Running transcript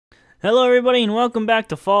Hello everybody and welcome back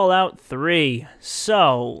to Fallout 3.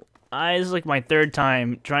 So, this is like my third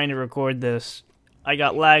time trying to record this. I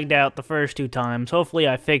got lagged out the first two times. Hopefully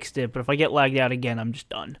I fixed it, but if I get lagged out again, I'm just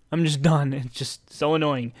done. I'm just done. It's just so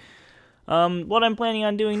annoying. What I'm planning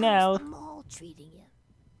on doing now... How's the mall treating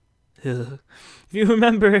if you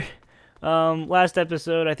remember, last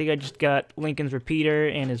episode, I think I just got Lincoln's repeater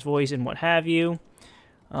and his voice and what have you.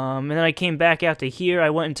 And then I came back out to here. I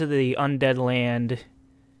went into the Undead Land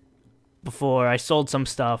before I sold some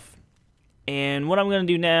stuff, and what I'm going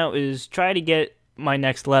to do now is try to get my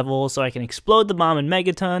next level so I can explode the bomb in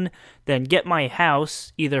Megaton, then get my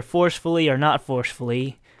house, either forcefully or not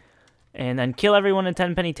forcefully, and then kill everyone in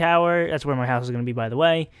Tenpenny Tower. That's where my house is going to be, by the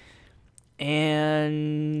way.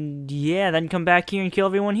 And yeah, then come back here and kill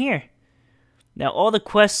everyone here. Now, all the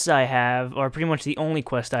quests I have, or pretty much the only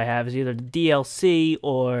quest I have, is either the DLC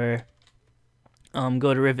or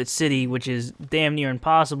go to Rivet City, which is damn near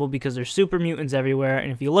impossible because there's super mutants everywhere,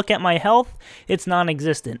 and if you look at my health, it's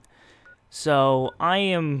non-existent. So, I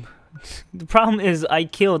am... the problem is I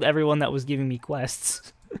killed everyone that was giving me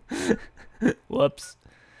quests. Whoops.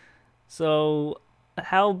 So,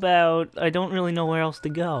 how about... I don't really know where else to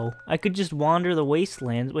go. I could just wander the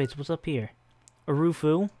wastelands. Wait, so what's up here?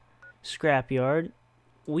 Arufu, Scrapyard,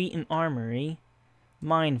 Wheaton Armory,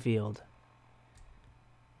 Minefield.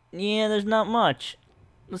 Yeah, there's not much.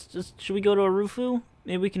 Should we go to Arufu?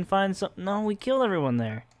 Maybe we can find some... No, we killed everyone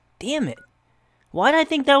there. Damn it. Why did I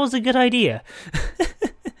think that was a good idea?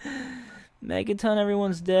 Megaton,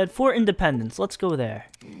 everyone's dead. Fort Independence, let's go there.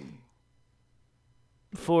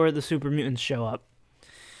 Before the super mutants show up.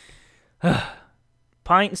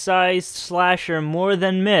 Pint-sized slasher, more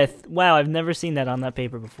than myth. Wow, I've never seen that on that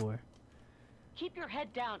paper before. Keep your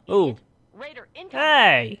head down, Ooh. idiot. Raider incoming.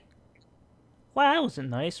 Hey! Wow, that wasn't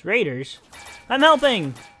nice. Raiders. I'm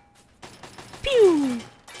helping! Pew!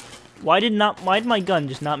 Why did my gun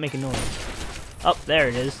just not make a noise? Oh, there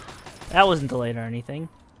it is. That wasn't delayed or anything.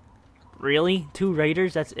 Really? 2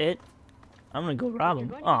 raiders? That's it? I'm gonna go rob them.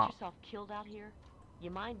 If you're going to get yourself killed out here,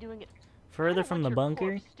 you mind doing it Further from the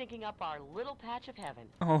bunker? Stinking up our little patch of heaven.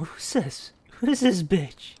 Oh, who's this? Who's this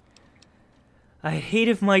bitch? I'd hate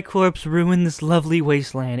if my corpse ruined this lovely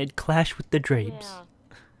wasteland. It'd clash with the drapes. Yeah.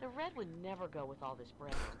 The red would never go with all this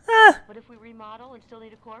brown. Ah! But if we remodel and still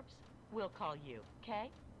need a corpse, we'll call you, okay?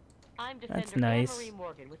 I'm Defender That's nice. Anne-Marie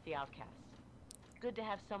Morgan with the Outcasts. Good to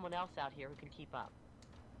have someone else out here who can keep up.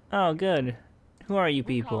 Oh, good. Who are you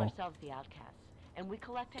We call people? ourselves the Outcasts, and we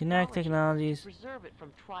collect Connect technology, Technologies. preserve it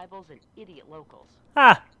from tribals and idiot locals.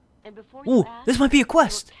 Ah! And before you Ooh, ask, this might be a we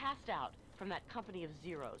quest! were cast out from that company of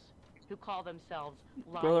zeros who call themselves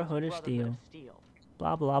Brotherhood of Steel.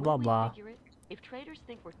 Blah, blah, blah, Wouldn't we blah. figure it? If traders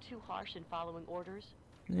think we're too harsh in following orders,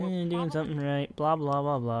 Doing something right. Blah, blah,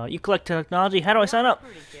 blah, blah. You collect technology. How do I sign up?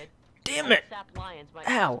 Damn it!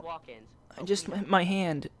 Ow! I just hit my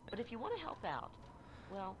hand. But if you want to help out,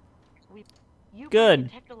 well, you Good. bring in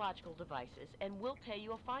technological devices, and we'll pay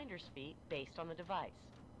you a finder's fee based on the device.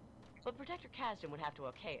 But Protector Kasdan would have to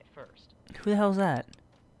okay it first. Who the hell's that?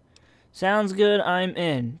 Sounds good, I'm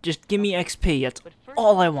in. Just give me XP, that's But first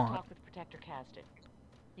all we I have to want. talk with Protector Kasdan.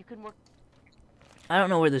 You can work. I don't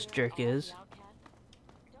know where this jerk is.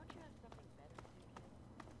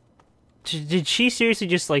 Did she seriously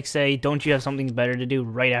just, like, say, don't you have something better to do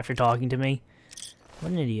right after talking to me?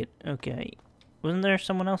 What an idiot. Okay. Wasn't there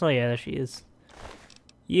someone else? Oh, yeah, there she is.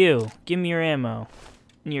 You, give me your ammo.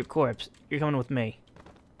 And your corpse. You're coming with me.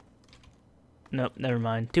 Nope, never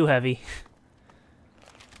mind. Too heavy.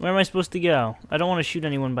 Where am I supposed to go? I don't want to shoot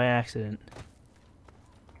anyone by accident.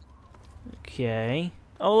 Okay.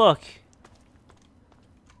 Oh, look.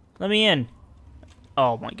 Let me in.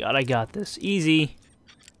 Oh, my God, I got this. Easy.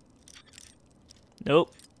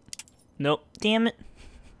 Nope. Nope. Damn it.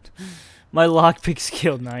 My lockpick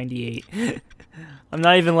skill 98. I'm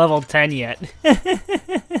not even level 10 yet.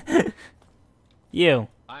 You.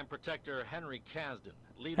 I'm Protector Henry Kasdan,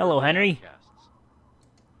 leader Hello, of the Henry. Outcasts.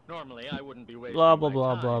 Normally, I wouldn't be wasting Blah, blah, my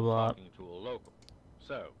blah, time blah, blah. talking to a local.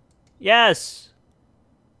 So, Yes.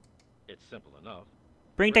 it's simple enough.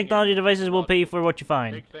 Bring Bring technology in devices. We'll pay you for what you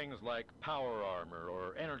find. Take things like power armor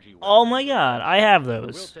or energy Oh weapons. my God, I have We'll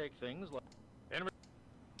those. take things like...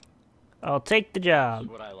 I'll take the This job. is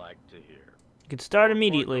what I like to hear. You can start Report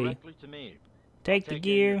immediately. directly to me. Take the Take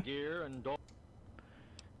in your gear. gear and don't...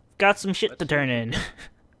 Got some shit to Let's turn see. in.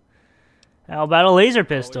 How about a laser Always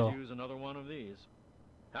pistol? use another one of these.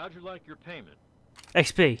 How'd you like your payment?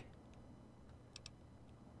 XP.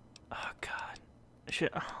 Oh God.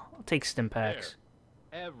 I'll take stim packs.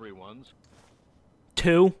 There. Everyone's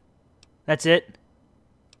 2. That's it.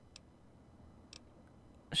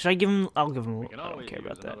 Should I give him? I'll give him. We can I don't always care use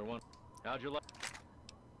about that. another one. How'd you like?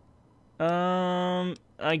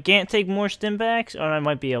 I can't take more stim packs, or I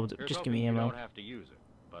might be able to. Here's Just give me hoping you ammo. don't have to use it,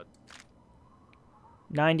 but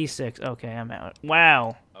 96. Okay, I'm out.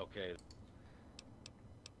 Wow. okay.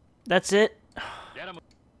 That's it? Get 'em.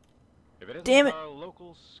 If it isn't Damn it. our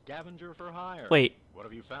local scavenger for hire. Wait. What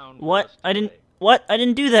have you found? for What? us I didn't. today? What? I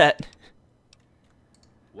didn't do that.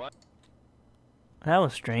 What? That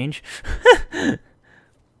was strange.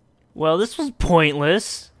 Well, this was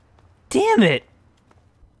pointless. Damn it.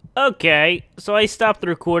 Okay, so I stopped the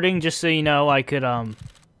recording just so you know I could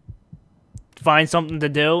find something to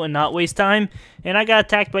do and not waste time, and I got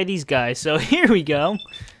attacked by these guys. So here we go.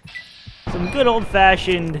 Some good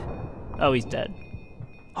old-fashioned. Oh, he's dead.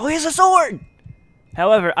 Oh, he has a sword.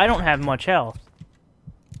 However, I don't have much health.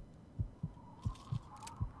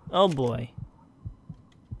 Oh boy.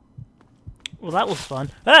 Well, that was fun.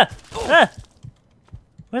 Ah! Ah!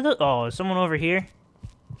 Where the? Oh, is someone over here?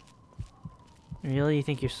 Really? You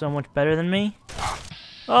think you're so much better than me?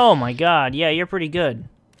 Oh my god, yeah, you're pretty good.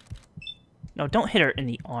 No, don't hit her in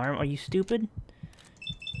the arm. Are you stupid?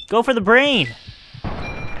 Go for the brain!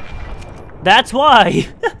 That's why!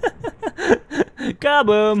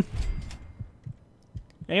 Kaboom!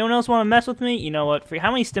 Anyone else want to mess with me? You know what?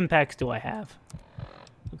 How many stim packs do I have?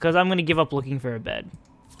 Because I'm going to give up looking for a bed.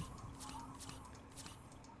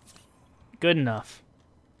 Good enough.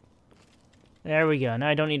 There we go. Now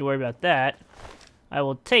I don't need to worry about that. I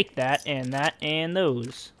will take that and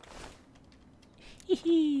those.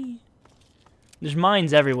 Hee. There's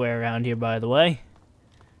mines everywhere around here, by the way.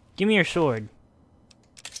 Give me your sword.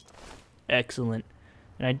 Excellent.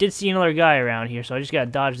 And I did see another guy around here, so I just gotta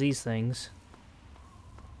dodge these things.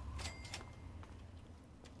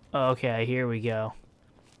 Okay, here we go.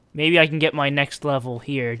 Maybe I can get my next level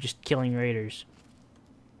here, just killing raiders.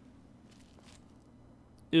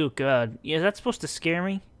 Ooh, God. Yeah, is that supposed to scare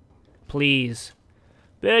me? Please.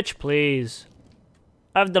 Bitch, please.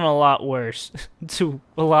 I've done a lot worse to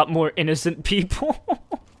a lot more innocent people.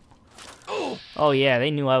 Oh, yeah,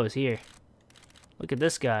 they knew I was here. Look at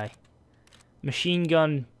this guy. Machine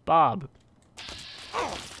Gun Bob.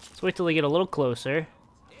 Let's wait till they get a little closer.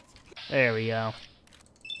 There we go.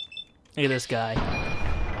 Look at this guy.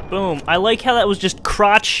 Boom. I like how that was just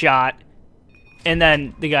crotch shot, and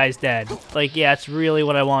then the guy's dead. Like, yeah, it's really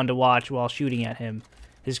what I wanted to watch while shooting at him.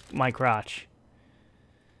 My crotch.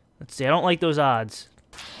 Let's see, I don't like those odds.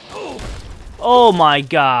 Oh my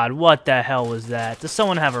god, what the hell was that? Does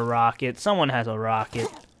someone have a rocket? Someone has a rocket.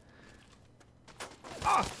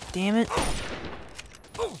 Damn it.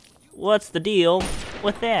 What's the deal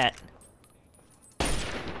with that?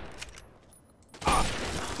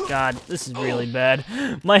 God, this is really bad.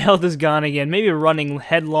 My health is gone again. Maybe running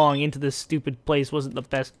headlong into this stupid place wasn't the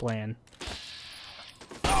best plan.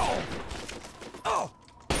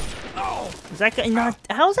 Is that guy not...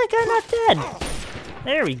 How's that guy not dead?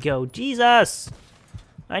 There we go. Jesus!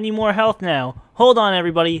 I need more health now. Hold on,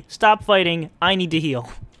 everybody. Stop fighting. I need to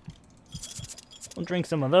heal. I'll drink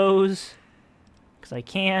some of those. Because I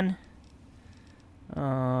can.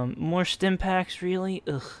 More stim packs, really?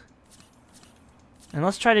 Ugh. And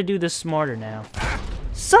let's try to do this smarter now.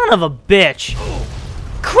 Son of a bitch!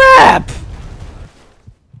 Crap!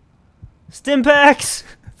 Stim packs!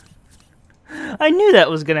 I knew that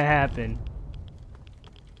was gonna happen.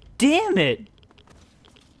 Damn it!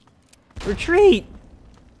 Retreat!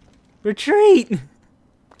 Retreat!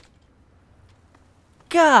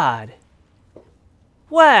 God!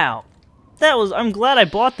 Wow! That was... I'm glad I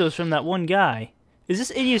bought those from that one guy. Is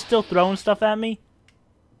this idiot still throwing stuff at me?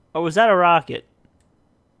 Or was that a rocket?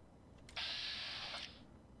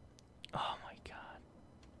 Oh my god.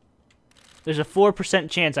 There's a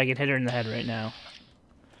 4% chance I could hit her in the head right now.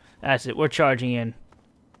 That's it. We're charging in.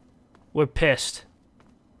 We're pissed.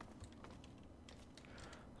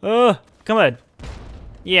 Oh, come on.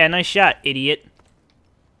 Yeah, nice shot, idiot.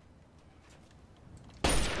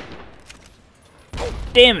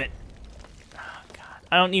 Damn it. Oh, God.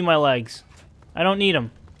 I don't need my legs. I don't need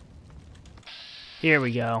them. Here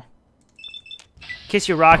we go. Kiss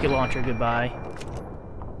your rocket launcher goodbye.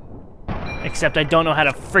 Except I don't know how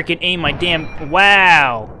to frickin' aim my damn...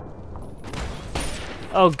 Wow!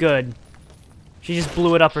 Oh, good. She just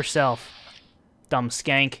blew it up herself. Dumb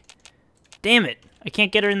skank. Damn it. I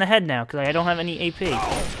can't get her in the head now because I don't have any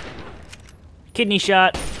AP. Kidney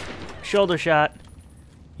shot. Shoulder shot.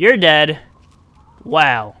 You're dead.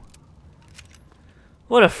 Wow.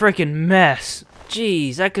 What a freaking mess.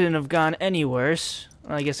 Jeez, that couldn't have gone any worse.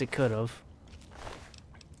 Well, I guess it could have.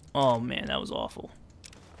 Oh man, that was awful.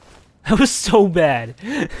 That was so bad.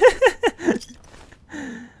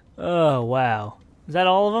 Oh, wow. Is that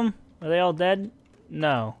all of them? Are they all dead?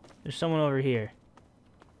 No. There's someone over here.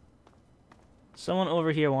 Someone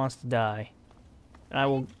over here wants to die. And I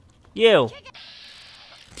will... You!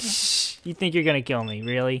 You think you're gonna kill me,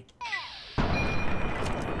 really?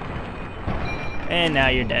 And now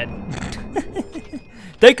you're dead.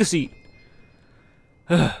 Take a seat!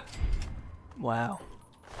 Wow.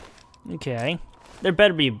 Okay. There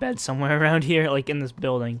better be a bed somewhere around here, like in this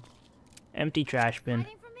building. Empty trash bin.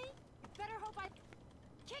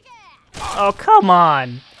 Oh, come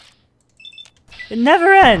on! It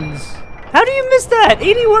never ends! How do you miss that?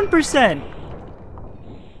 81%!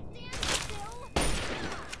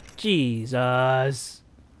 Jesus.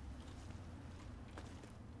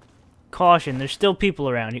 Caution, there's still people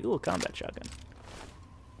around you. Ooh, a combat shotgun.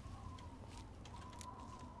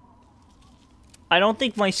 I don't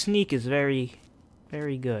think my sneak is very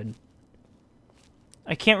good.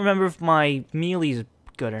 I can't remember if my melee's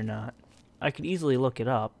good or not. I could easily look it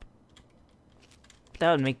up. But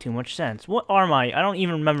that would make too much sense. What are my... I don't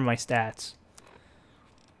even remember my stats.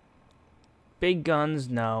 Big guns,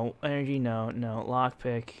 no. Energy, no. No.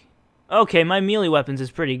 Lockpick. Okay, my melee weapons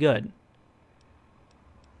is pretty good.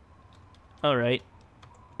 Alright.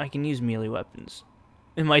 I can use melee weapons.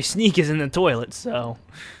 And my sneak is in the toilet, so...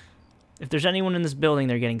 If there's anyone in this building,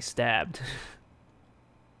 they're getting stabbed.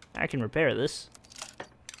 I can repair this.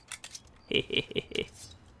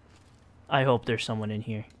 I hope there's someone in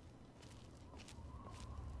here.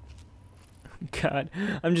 God,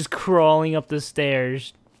 I'm just crawling up the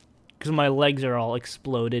stairs because my legs are all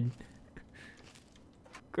exploded.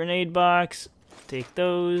 Grenade box. Take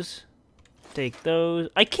those. Take those.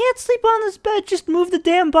 I can't sleep on this bed. Just move the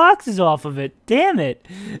damn boxes off of it. Damn it.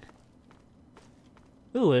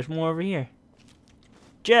 Ooh, there's more over here.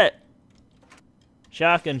 Jet.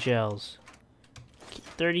 Shotgun shells.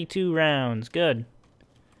 32 rounds. Good.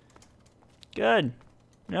 Good.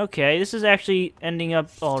 Okay, this is actually ending up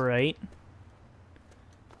alright.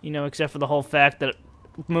 You know, except for the whole fact that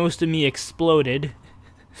most of me exploded.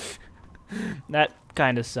 That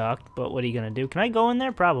kind of sucked, but what are you gonna do? Can I go in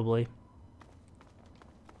there? Probably.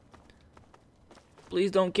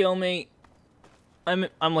 Please don't kill me. I'm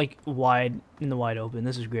like wide in the wide open.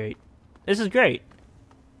 This is great. This is great.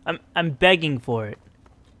 I'm begging for it.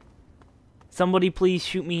 Somebody please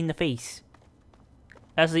shoot me in the face.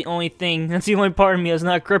 That's the only thing. That's the only part of me that's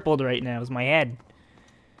not crippled right now. Is my head.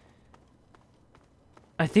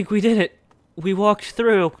 I think we did it. We walked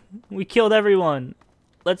through. We killed everyone.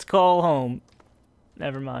 Let's call home.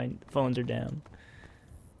 Never mind. Phones are down.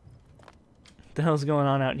 What the hell's going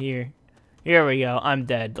on out here? Here we go. I'm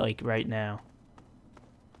dead, like, right now.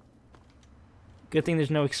 Good thing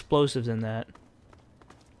there's no explosives in that.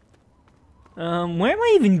 Where am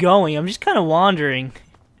I even going? I'm just kind of wandering.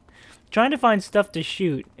 Trying to find stuff to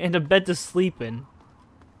shoot and a bed to sleep in.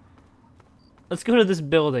 Let's go to this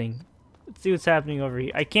building. Let's see what's happening over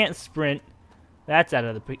here. I can't sprint. That's out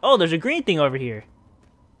of the picture. Oh, there's a green thing over here.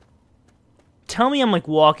 Tell me I'm like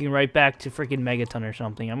walking right back to freaking Megaton or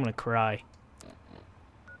something. I'm gonna cry.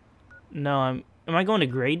 No, am I going to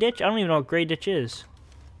Grey Ditch? I don't even know what Grey Ditch is.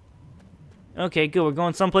 Okay, good. We're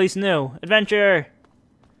going someplace new. Adventure!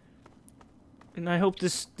 And I hope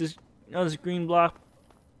this green block...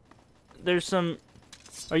 There's some...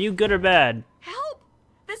 Are you good or bad? Help!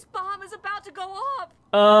 This bomb is about to go off!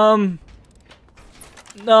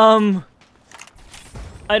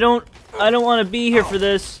 I don't want to be here for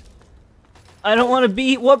this. I don't want to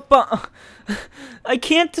be... What bomb? I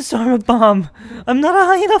can't disarm a bomb. I'm not a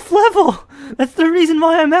high enough level. That's the reason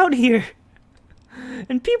why I'm out here.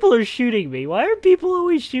 And people are shooting me. Why are people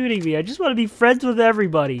always shooting me? I just want to be friends with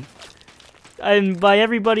everybody. And by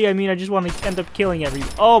everybody, I mean I just want to end up killing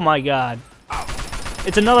everybody. Oh my god.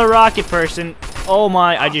 It's another rocket person. Oh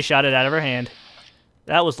my, I just shot it out of her hand.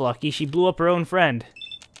 That was lucky. She blew up her own friend.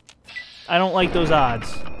 I don't like those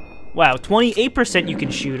odds. Wow, 28% you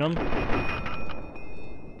can shoot them.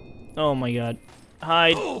 Oh my god.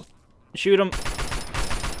 Hide. Shoot him.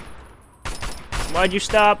 Why'd you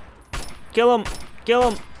stop? Kill him.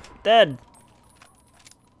 Kill him. Dead.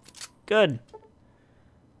 Good.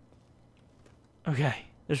 Okay.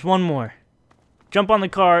 There's one more. Jump on the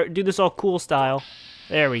car. Do this all cool style.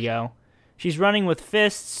 There we go. She's running with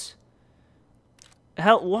fists.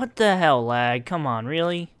 Hell, what the hell, lag? Come on,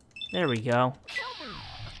 really? There we go.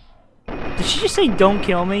 Did she just say don't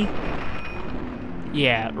kill me?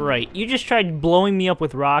 Yeah, right. You just tried blowing me up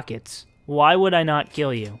with rockets. Why would I not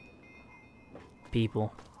kill you?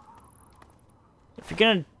 People. If you're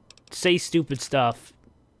gonna say stupid stuff,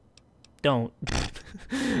 don't.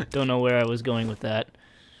 Don't know where I was going with that.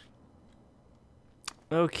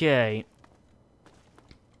 Okay.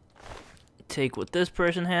 take what this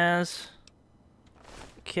person has.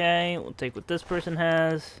 Okay, we'll take what this person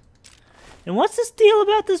has. And what's this deal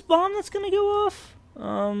about this bomb that's gonna go off?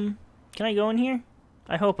 Can I go in here?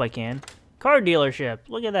 I hope I can. Car dealership.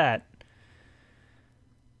 Look at that.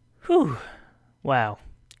 Whew. Wow.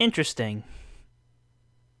 Interesting.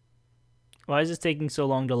 Why is this taking so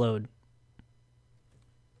long to load?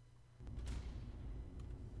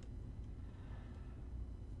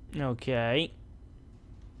 Okay.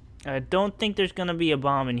 I don't think there's gonna be a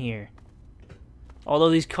bomb in here. Although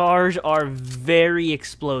these cars are very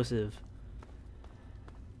explosive.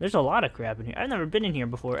 There's a lot of crap in here. I've never been in here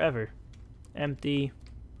before, ever. Empty.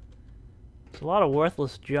 It's a lot of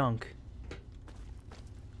worthless junk.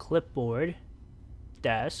 Clipboard.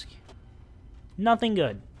 Desk. Nothing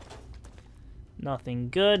good. Nothing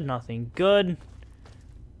good, nothing good.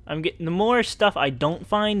 I'm getting the more stuff I don't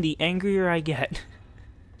find, the angrier I get.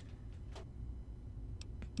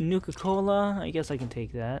 Nuka-Cola, I guess I can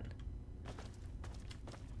take that.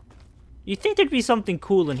 You'd think there'd be something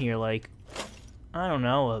cool in here, like, I don't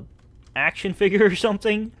know, a action figure or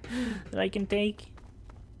something that I can take.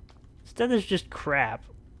 Instead, there's just crap.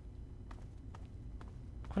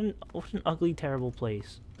 What an ugly, terrible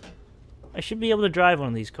place. I should be able to drive one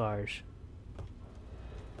of these cars.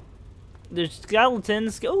 There's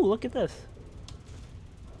skeletons. Oh, look at this.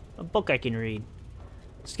 A book I can read.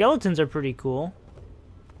 Skeletons are pretty cool.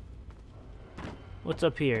 What's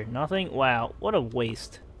up here? Nothing? Wow, what a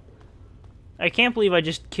waste. I can't believe I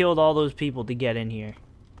just killed all those people to get in here.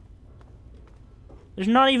 There's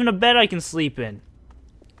not even a bed I can sleep in.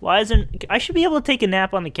 Why isn't... I should be able to take a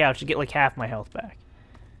nap on the couch to get like half my health back.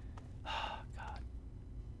 Oh, God.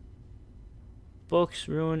 Books,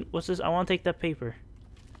 ruined. What's this? I want to take that paper.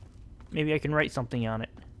 Maybe I can write something on it.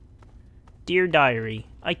 Dear Diary,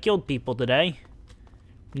 I killed people today.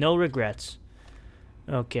 No regrets.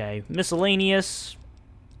 Okay, miscellaneous.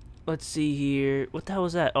 Let's see here. What the hell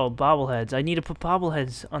was that? Oh, bobbleheads. I need to put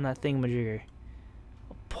bobbleheads on that thingamajigger.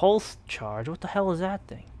 Pulse charge? What the hell is that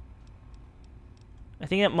thing? I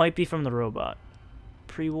think that might be from the robot.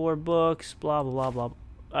 Pre-war books, blah, blah, blah, blah.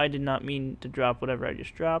 I did not mean to drop whatever I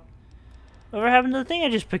just dropped. Whatever happened to the thing I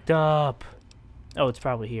just picked up? Oh, it's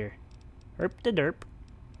probably here. Herp de derp.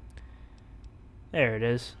 There it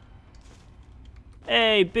is.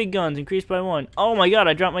 Hey, big guns increased by 1. Oh my god,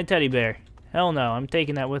 I dropped my teddy bear. Hell no, I'm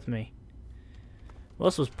taking that with me. Well,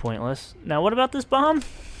 this was pointless. Now, what about this bomb?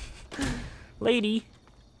 Lady.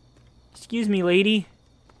 Excuse me, lady.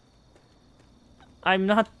 I'm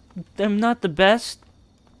not the best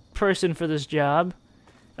person for this job.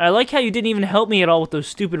 I like how you didn't even help me at all with those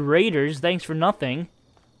stupid raiders. Thanks for nothing.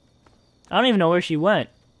 I don't even know where she went.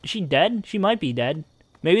 Is she dead? She might be dead.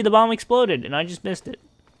 Maybe the bomb exploded and I just missed it.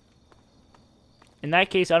 In that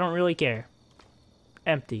case, I don't really care.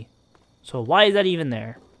 Empty. So why is that even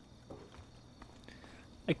there?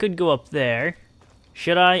 I could go up there.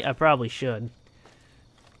 Should I? I probably should.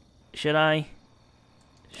 Should I?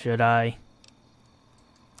 Should I?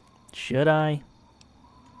 Should I?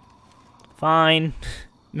 Fine.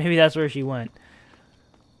 Maybe that's where she went.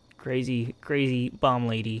 Crazy, crazy bomb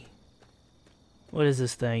lady. What is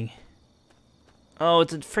this thing? Oh,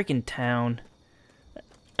 it's a freaking town.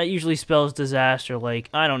 That usually spells disaster, like,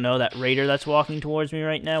 I don't know, that raider that's walking towards me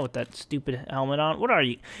right now with that stupid helmet on. What are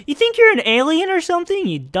you? You think you're an alien or something,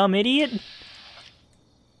 you dumb idiot?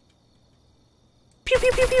 Pew,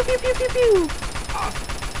 pew, pew, pew, pew, pew, pew, pew.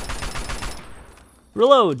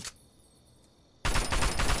 Reload.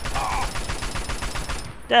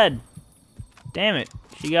 Dead. Damn it.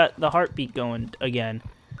 She got the heartbeat going again.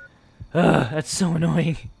 Ugh, that's so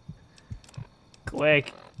annoying.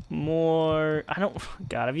 Quick. More... I don't...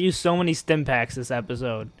 God, I've used so many stim packs this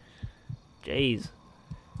episode. Jeez.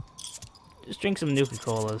 Just drink some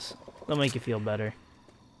Nuka-Colas. They'll make you feel better.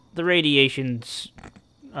 The radiation's...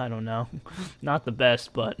 I don't know. Not the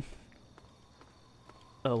best, but...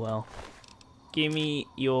 Oh well. Give me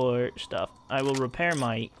your stuff. I will repair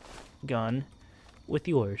my gun with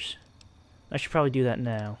yours. I should probably do that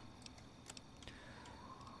now.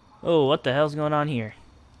 Oh, what the hell's going on here?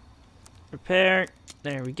 Repair.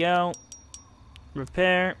 There we go.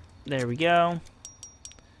 Repair. There we go.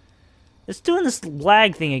 It's doing this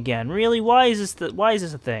lag thing again. Really? Why is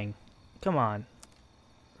this a thing? Come on.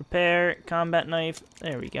 Repair. Combat knife.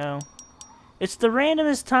 There we go. It's the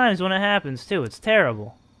randomest times when it happens, too. It's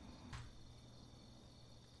terrible.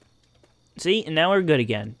 See? And now we're good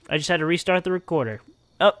again. I just had to restart the recorder.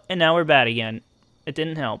 Oh, and now we're bad again. It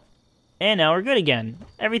didn't help. And now we're good again.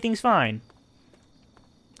 Everything's fine.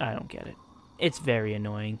 I don't get it. It's very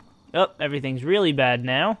annoying. Oh, everything's really bad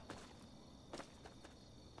now.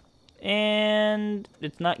 And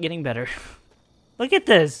it's not getting better. Look at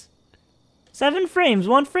this. 7 frames,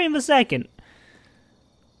 1 frame a second.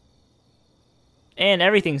 And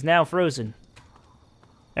everything's now frozen.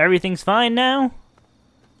 Everything's fine now?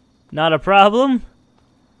 Not a problem?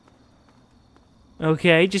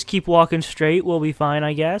 Okay, just keep walking straight. We'll be fine,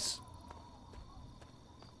 I guess.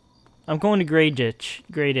 I'm going to Grey Ditch.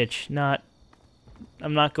 Grey Ditch, not...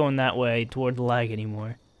 I'm not going that way toward the lag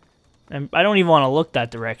anymore. I don't even want to look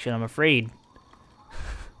that direction. I'm afraid.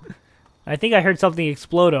 I think I heard something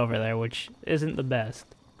explode over there, which isn't the best.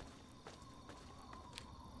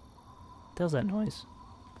 What the hell's that noise?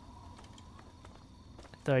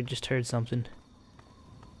 I thought I just heard something.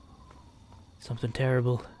 Something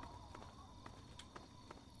terrible.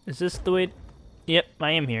 Is this the way... Yep,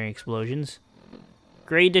 I am hearing explosions.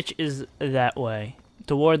 Grey Ditch is that way.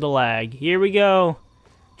 Toward the lag. Here we go!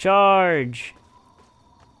 Charge!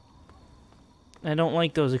 I don't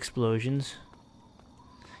like those explosions.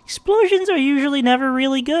 Explosions are usually never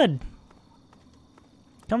really good.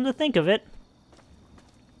 Come to think of it.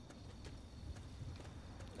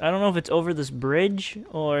 I don't know if it's over this bridge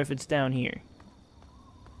or if it's down here.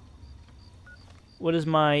 What does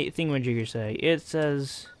my thingamajigger say? It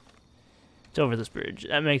says it's over this bridge.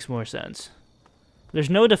 That makes more sense. There's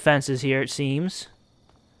no defenses here, it seems.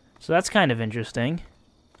 So that's kind of interesting.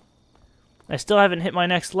 I still haven't hit my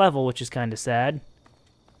next level, which is kind of sad.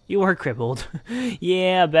 You are crippled.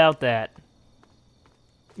 Yeah, about that.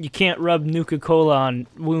 You can't rub Nuka-Cola on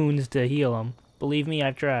wounds to heal them. Believe me,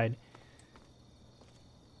 I've tried.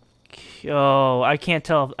 Oh, I can't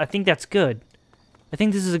tell. I think that's good. I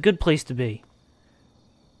think this is a good place to be.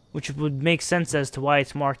 Which would make sense as to why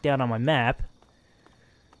it's marked out on my map.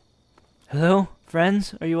 Hello,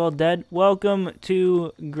 friends? Are you all dead? Welcome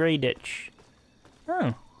to Grey Ditch.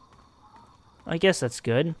 Oh. I guess that's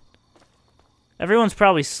good. Everyone's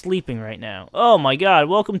probably sleeping right now. Oh my god,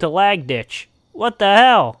 welcome to Lag Ditch. What the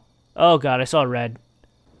hell? Oh god, I saw red.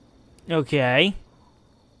 Okay.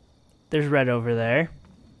 There's red over there.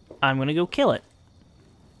 I'm gonna go kill it.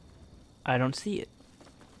 I don't see it.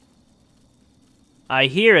 I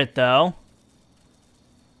hear it, though.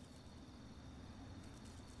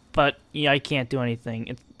 But, yeah, I can't do anything.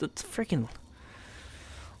 It's freaking...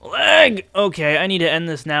 lag! Okay, I need to end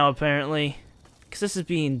this now, apparently. Because this is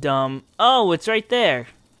being dumb. Oh, it's right there.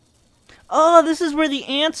 Oh, this is where the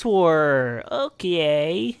ants were.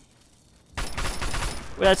 Okay.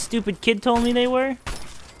 Where that stupid kid told me they were?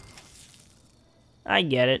 I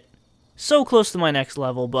get it. So close to my next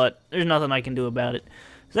level, but there's nothing I can do about it.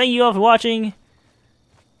 Thank you all for watching.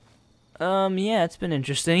 Yeah, it's been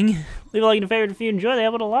interesting. Leave a like and a favorite if you enjoyed. They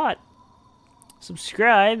help it a lot.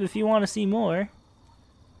 Subscribe if you want to see more.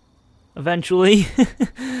 Eventually.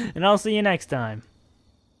 And I'll see you next time.